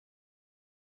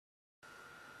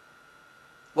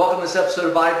Welcome to this episode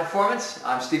of Body Performance.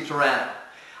 I'm Steve Turano.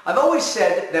 I've always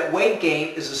said that weight gain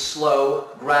is a slow,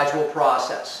 gradual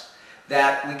process,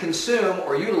 that we consume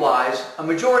or utilize a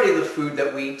majority of the food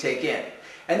that we take in.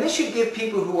 And this should give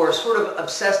people who are sort of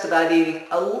obsessed about eating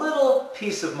a little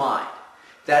peace of mind.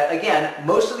 That, again,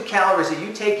 most of the calories that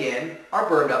you take in are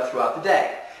burned up throughout the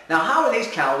day. Now, how are these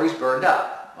calories burned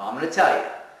up? Well, I'm going to tell you.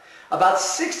 About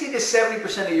 60 to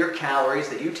 70% of your calories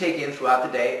that you take in throughout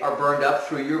the day are burned up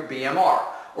through your BMR,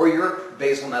 or your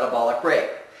basal metabolic rate.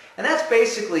 And that's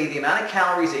basically the amount of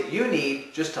calories that you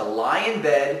need just to lie in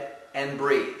bed and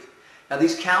breathe. Now,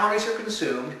 these calories are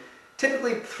consumed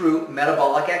typically through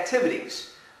metabolic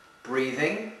activities: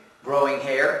 breathing, growing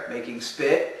hair, making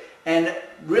spit, and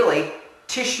really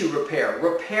tissue repair,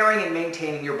 repairing and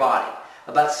maintaining your body.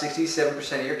 About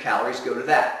 67% of your calories go to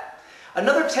that.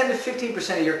 Another 10 to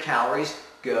 15% of your calories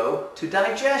go to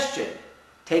digestion,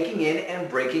 taking in and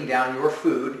breaking down your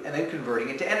food and then converting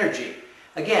it to energy.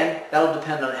 Again, that'll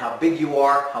depend on how big you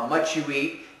are, how much you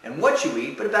eat, and what you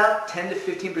eat, but about 10 to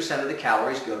 15% of the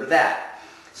calories go to that.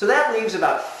 So that leaves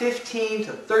about 15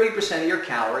 to 30% of your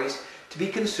calories to be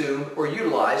consumed or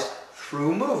utilized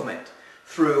through movement,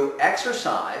 through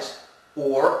exercise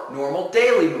or normal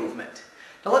daily movement.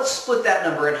 Now let's split that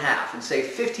number in half and say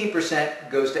 15%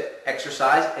 goes to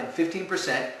exercise and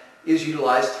 15% is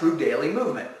utilized through daily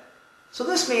movement. So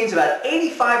this means about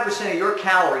 85% of your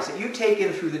calories that you take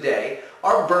in through the day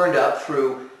are burned up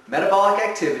through metabolic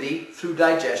activity, through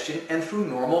digestion, and through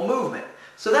normal movement.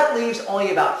 So that leaves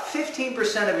only about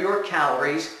 15% of your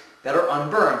calories that are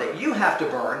unburned, that you have to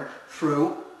burn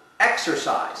through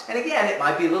exercise. And again, it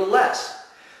might be a little less.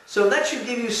 So that should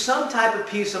give you some type of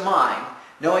peace of mind,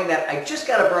 knowing that I just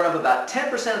got to burn up about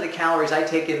 10% of the calories I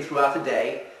take in throughout the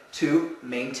day to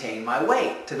maintain my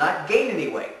weight, to not gain any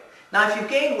weight. Now, if you've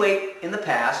gained weight in the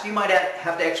past, you might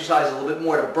have to exercise a little bit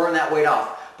more to burn that weight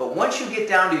off. But once you get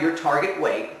down to your target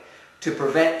weight, to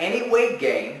prevent any weight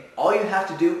gain, all you have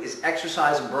to do is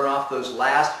exercise and burn off those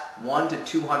last 100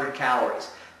 to 200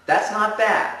 calories. That's not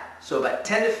bad. So about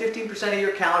 10 to 15% of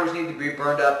your calories need to be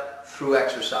burned up through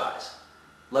exercise.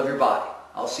 Love your body.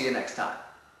 I'll see you next time.